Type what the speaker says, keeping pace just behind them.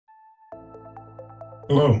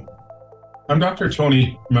Hello, I'm Dr.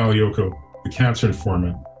 Tony Malioco, the Cancer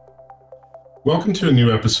Informant. Welcome to a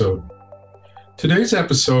new episode. Today's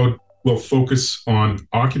episode will focus on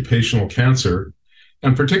occupational cancer,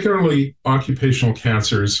 and particularly occupational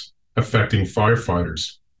cancers affecting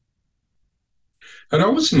firefighters. I'd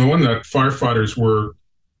always known that firefighters were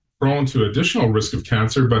prone to additional risk of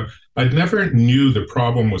cancer, but I'd never knew the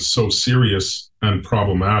problem was so serious and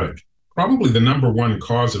problematic. Probably the number one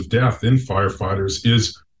cause of death in firefighters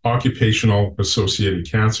is occupational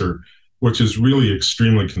associated cancer, which is really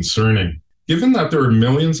extremely concerning. Given that there are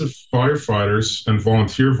millions of firefighters and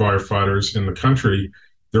volunteer firefighters in the country,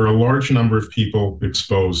 there are a large number of people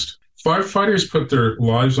exposed. Firefighters put their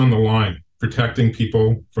lives on the line, protecting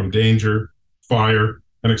people from danger, fire,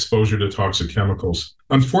 and exposure to toxic chemicals.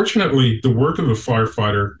 Unfortunately, the work of a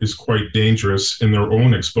firefighter is quite dangerous in their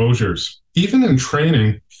own exposures. Even in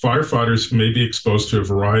training, firefighters may be exposed to a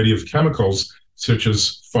variety of chemicals, such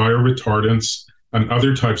as fire retardants and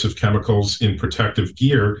other types of chemicals in protective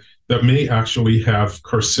gear that may actually have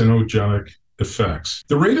carcinogenic effects.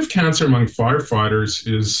 The rate of cancer among firefighters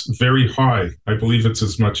is very high. I believe it's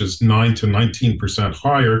as much as 9 to 19%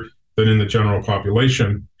 higher than in the general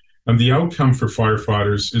population. And the outcome for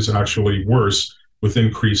firefighters is actually worse, with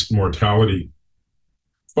increased mortality.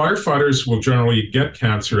 Firefighters will generally get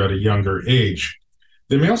cancer at a younger age.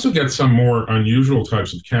 They may also get some more unusual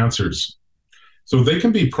types of cancers. So they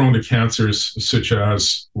can be prone to cancers such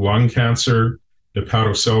as lung cancer,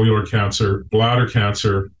 hepatocellular cancer, bladder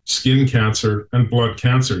cancer, skin cancer, and blood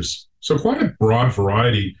cancers. So quite a broad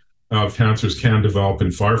variety of cancers can develop in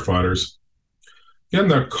firefighters. Again,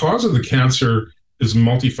 the cause of the cancer is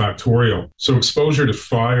multifactorial. So exposure to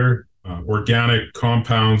fire, organic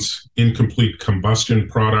compounds, incomplete combustion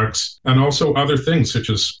products, and also other things such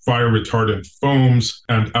as fire retardant foams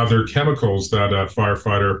and other chemicals that a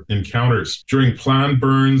firefighter encounters. During planned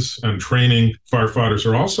burns and training, firefighters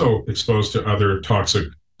are also exposed to other toxic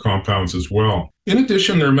compounds as well. In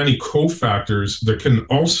addition, there are many cofactors that can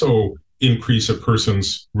also increase a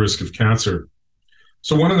person's risk of cancer.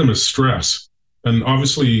 So one of them is stress. And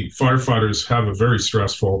obviously, firefighters have a very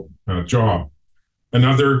stressful job.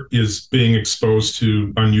 Another is being exposed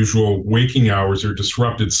to unusual waking hours or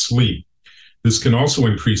disrupted sleep. This can also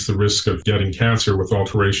increase the risk of getting cancer with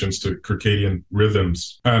alterations to circadian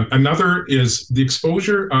rhythms. Another is the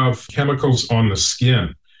exposure of chemicals on the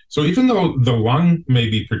skin. So even though the lung may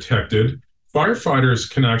be protected, firefighters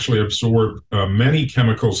can actually absorb many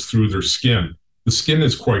chemicals through their skin. The skin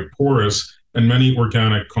is quite porous, and many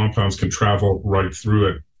organic compounds can travel right through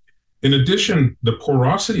it. In addition, the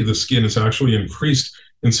porosity of the skin is actually increased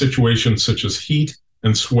in situations such as heat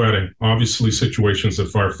and sweating, obviously situations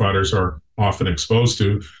that firefighters are often exposed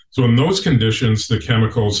to. So in those conditions, the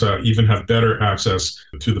chemicals even have better access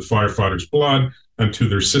to the firefighter's blood and to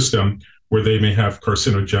their system, where they may have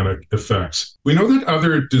carcinogenic effects. We know that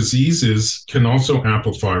other diseases can also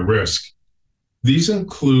amplify risk. These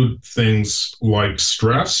include things like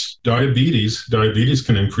stress, diabetes. Diabetes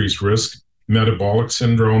can increase risk, metabolic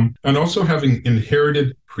syndrome, and also having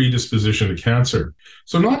inherited predisposition to cancer.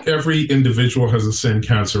 So not every individual has the same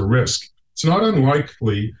cancer risk. It's not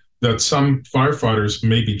unlikely that some firefighters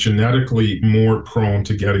may be genetically more prone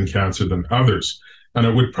to getting cancer than others. And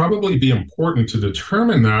it would probably be important to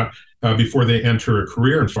determine that before they enter a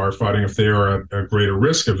career in firefighting, if they are at a greater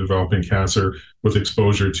risk of developing cancer with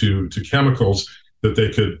exposure to chemicals, that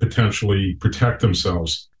they could potentially protect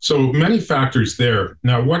themselves. So many factors there.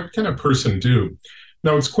 Now, what can a person do?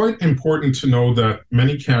 Now, it's quite important to know that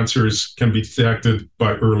many cancers can be detected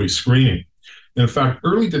by early screening. In fact,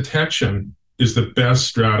 early detection is the best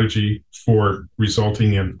strategy for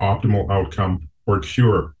resulting in optimal outcome or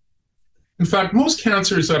cure. In fact, most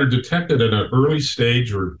cancers that are detected at an early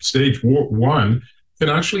stage or stage 1 can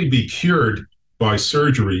actually be cured by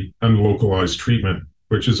surgery and localized treatment,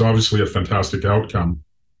 which is obviously a fantastic outcome.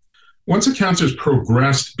 Once a cancer has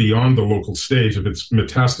progressed beyond the local stage, if it's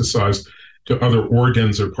metastasized to other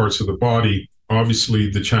organs or parts of the body, obviously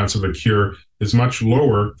the chance of a cure is much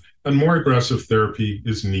lower and more aggressive therapy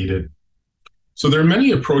is needed. So there are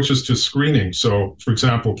many approaches to screening. So, for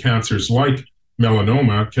example, cancers like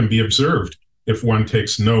melanoma can be observed if one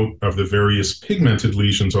takes note of the various pigmented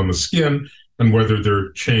lesions on the skin and whether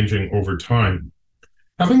they're changing over time.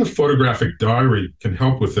 Having a photographic diary can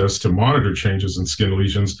help with this to monitor changes in skin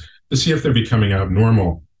lesions to see if they're becoming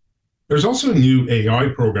abnormal. There's also new AI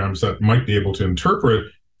programs that might be able to interpret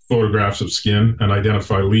photographs of skin and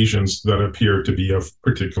identify lesions that appear to be of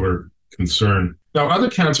particular concern. Now, other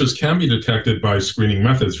cancers can be detected by screening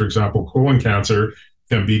methods. For example, colon cancer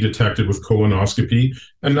can be detected with colonoscopy,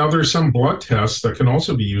 and now there's some blood tests that can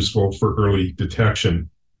also be useful for early detection.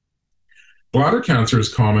 Bladder cancer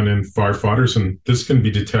is common in firefighters, and this can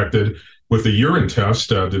be detected with a urine test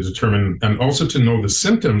to determine, and also to know the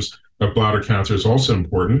symptoms of bladder cancer is also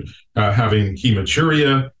important. Having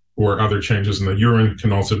hematuria or other changes in the urine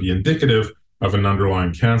can also be indicative of an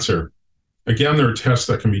underlying cancer. Again, there are tests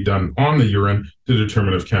that can be done on the urine to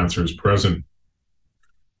determine if cancer is present.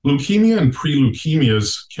 Leukemia and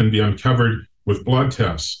pre-leukemias can be uncovered with blood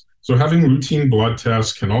tests. So having routine blood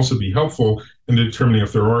tests can also be helpful in determining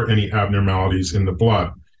if there are any abnormalities in the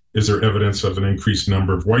blood. Is there evidence of an increased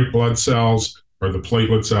number of white blood cells? Are the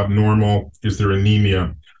platelets abnormal? Is there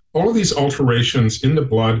anemia? All of these alterations in the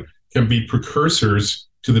blood can be precursors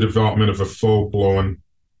to the development of a full-blown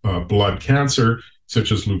blood cancer,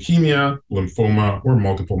 such as leukemia, lymphoma, or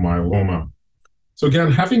multiple myeloma. So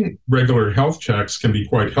again, having regular health checks can be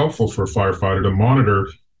quite helpful for a firefighter to monitor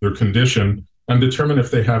their condition and determine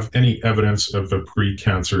if they have any evidence of the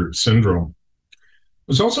pre-cancer syndrome. I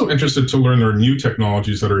was also interested to learn there are new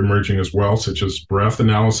technologies that are emerging as well, such as breath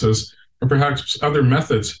analysis and perhaps other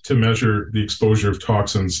methods to measure the exposure of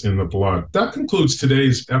toxins in the blood. That concludes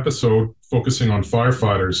today's episode focusing on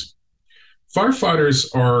firefighters.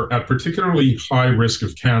 Firefighters are at particularly high risk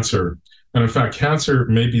of cancer, and in fact, cancer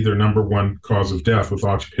may be their number one cause of death with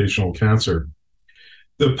occupational cancer.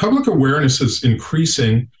 The public awareness is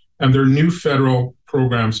increasing, and there are new federal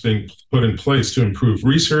programs being put in place to improve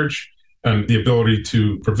research and the ability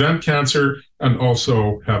to prevent cancer and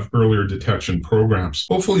also have earlier detection programs.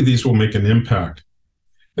 Hopefully, these will make an impact.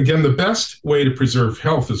 Again, the best way to preserve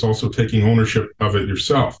health is also taking ownership of it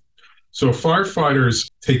yourself. So if firefighters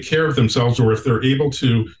take care of themselves, or if they're able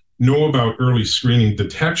to know about early screening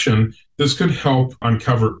detection, this could help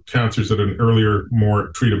uncover cancers at an earlier,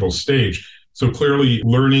 more treatable stage. So clearly,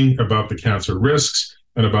 learning about the cancer risks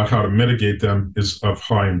and about how to mitigate them is of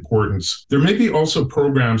high importance. There may be also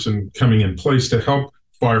programs coming in place to help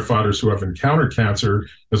firefighters who have encountered cancer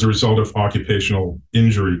as a result of occupational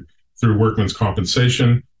injury through workmen's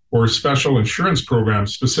compensation or special insurance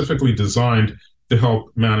programs specifically designed to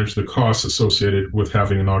help manage the costs associated with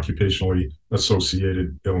having an occupationally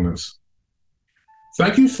associated illness.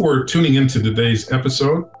 Thank you for tuning into today's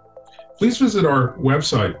episode. Please visit our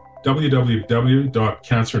website,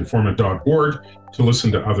 www.cancerinformant.org, to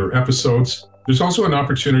listen to other episodes. There's also an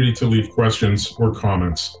opportunity to leave questions or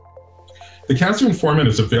comments. The Cancer Informant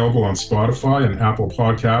is available on Spotify and Apple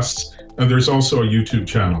Podcasts, and there's also a YouTube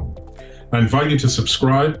channel. I invite you to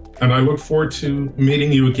subscribe, and I look forward to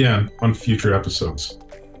meeting you again on future episodes.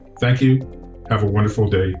 Thank you. Have a wonderful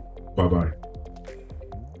day. Bye-bye.